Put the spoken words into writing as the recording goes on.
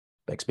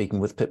Back speaking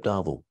with Pip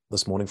Darville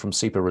this morning from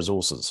SEPA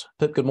Resources.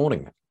 Pip, good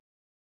morning.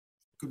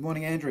 Good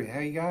morning, Andrew. How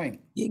are you going?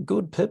 Yeah,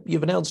 good, Pip.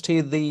 You've announced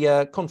here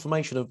the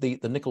confirmation of the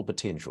nickel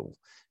potential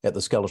at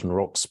the Skeleton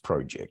Rocks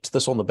project.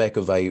 This on the back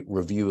of a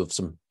review of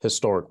some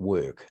historic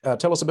work.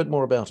 Tell us a bit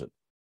more about it.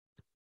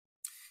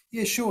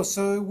 Yeah, sure.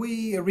 So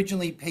we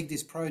originally pegged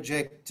this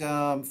project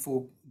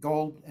for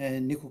gold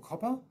and nickel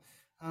copper.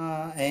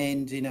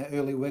 And in our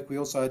early work, we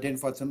also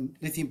identified some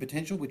lithium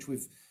potential, which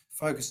we've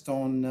focused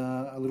on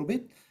a little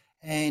bit.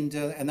 And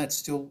that's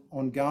still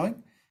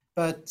ongoing.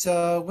 But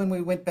when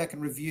we went back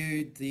and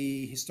reviewed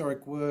the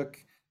historic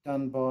work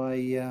done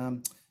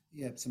by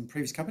some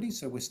previous companies,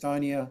 so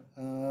Westonia,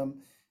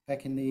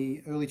 back in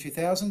the early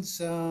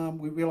 2000s,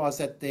 we realised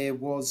that there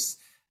was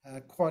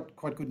quite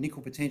good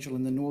nickel potential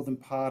in the northern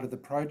part of the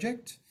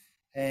project,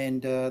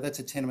 and that's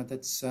a tenement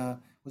that's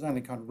was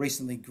only kind of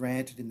recently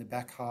granted in the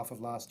back half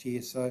of last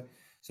year. So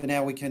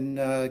now we can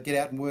get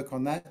out and work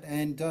on that,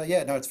 and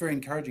it's very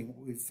encouraging what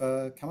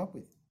we've come up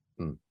with.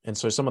 And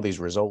so some of these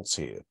results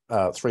here,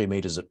 3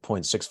 meters at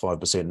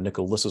 0.65%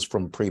 nickel, this is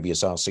from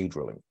previous RC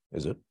drilling,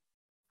 is it?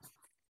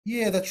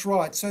 Yeah, that's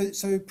right.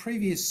 So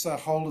previous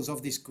holders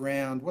of this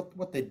ground,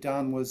 what they'd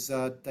done was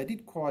they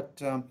did quite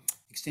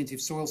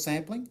extensive soil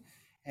sampling,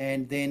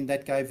 and then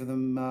that gave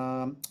them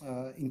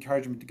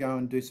encouragement to go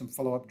and do some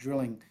follow-up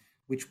drilling,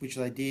 which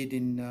they did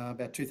in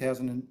about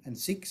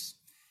 2006.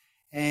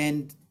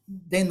 And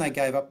then they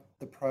gave up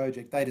the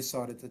project. They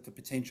decided that the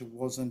potential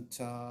wasn't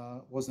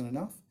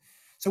enough.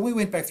 So we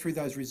went back through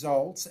those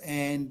results,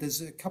 and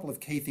there's a couple of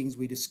key things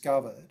we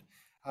discovered.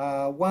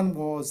 One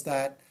was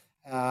that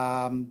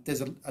there's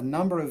a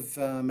number of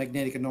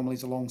magnetic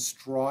anomalies along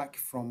strike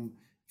from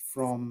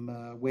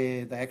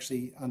where they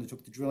actually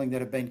undertook the drilling that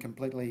have been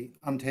completely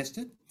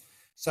untested.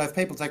 So if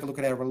people take a look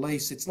at our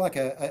release, it's like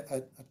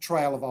a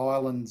trail of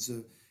islands,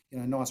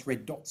 nice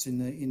red dots in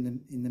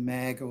the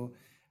mag,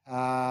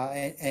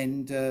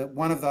 and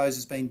one of those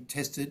has been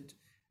tested,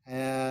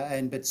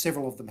 but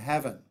several of them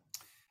haven't.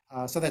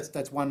 So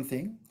that's one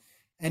thing.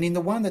 And in the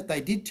one that they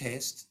did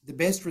test, the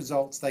best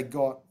results they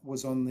got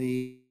was on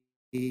the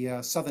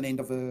southern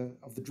end of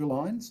the drill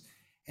lines,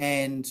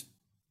 and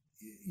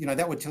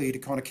that would tell you to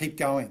kind of keep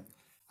going.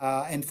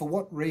 And for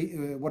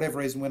whatever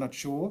reason, we're not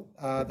sure,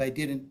 they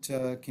didn't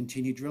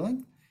continue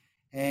drilling.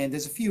 And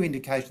there's a few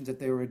indications that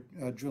there were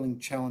drilling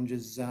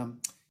challenges,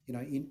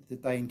 that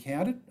they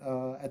encountered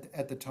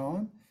at the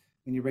time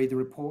when you read the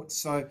reports.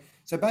 So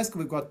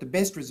basically, we've got the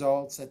best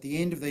results at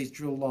the end of these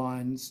drill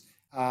lines.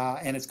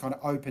 And it's kind of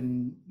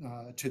open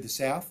to the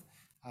south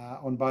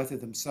on both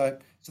of them. So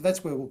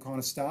that's where we'll kind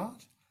of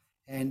start.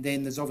 And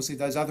then there's obviously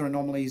those other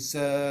anomalies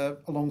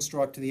along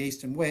strike to the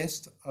east and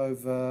west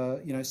over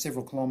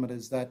several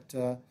kilometres that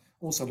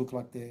also look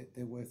like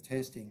they're worth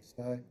testing.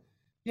 So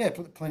yeah,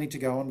 plenty to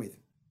go on with.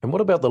 And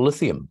what about the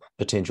lithium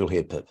potential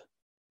here, Pip?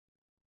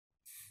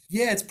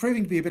 Yeah, it's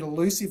proving to be a bit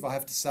elusive, I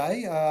have to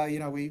say.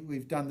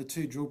 We've done the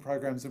 2 drill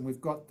programs, and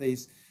we've got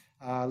these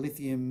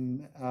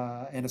lithium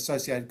and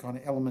associated kind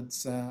of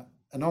elements,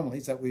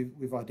 anomalies that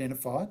we've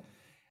identified,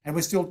 and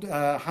we're still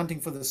hunting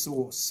for the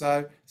source.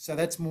 So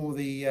that's more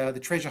the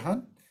treasure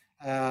hunt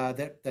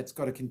that's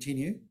got to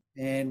continue.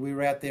 And we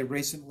were out there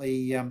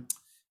recently,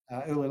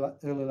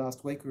 early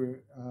last week. We were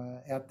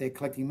out there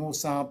collecting more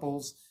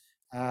samples,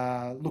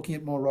 looking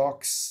at more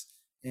rocks,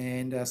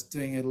 and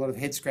doing a lot of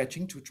head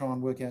scratching to try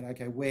and work out,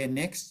 okay, where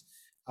next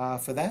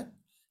for that.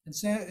 And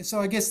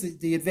so I guess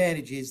the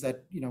advantage is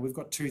that, we've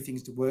got 2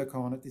 things to work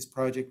on at this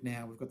project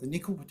now. We've got the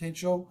nickel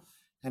potential,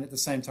 and at the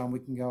same time, we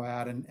can go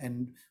out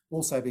and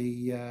also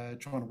be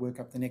trying to work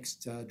up the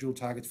next drill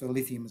targets for the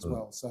lithium as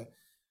well. So,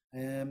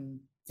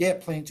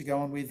 plenty to go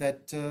on with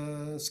that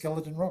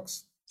Skeleton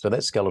Rocks. So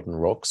that's Skeleton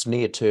Rocks.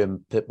 Near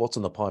term, Pip, what's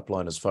in the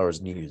pipeline as far as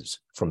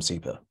news from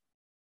SEPA?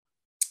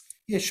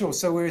 Yeah, sure.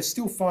 So we're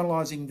still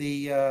finalising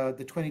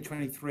the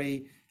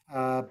 2023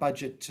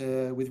 budget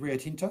with Rio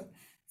Tinto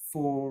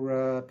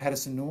for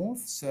Patterson North.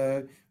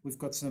 So we've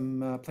got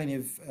some plenty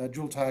of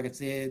drill targets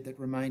there that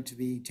remain to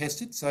be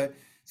tested. So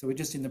we're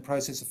just in the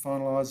process of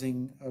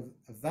finalising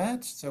of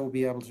that. So we'll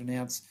be able to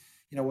announce,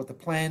 what the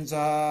plans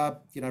are,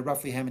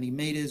 roughly how many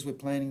metres we're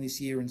planning this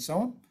year and so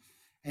on.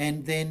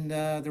 And then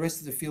the rest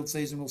of the field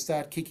season will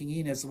start kicking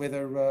in as the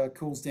weather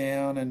cools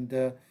down,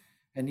 and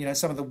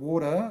some of the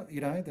water,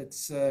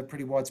 that's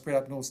pretty widespread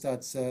up north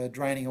starts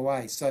draining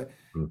away. So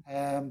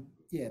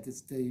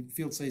the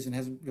field season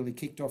hasn't really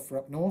kicked off for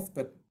up north,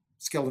 but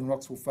Skeleton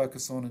Rocks will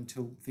focus on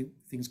until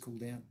things cool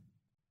down.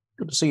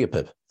 Good to see you,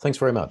 Pip. Thanks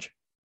very much.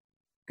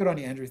 Good on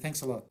you, Andrew.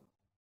 Thanks a lot.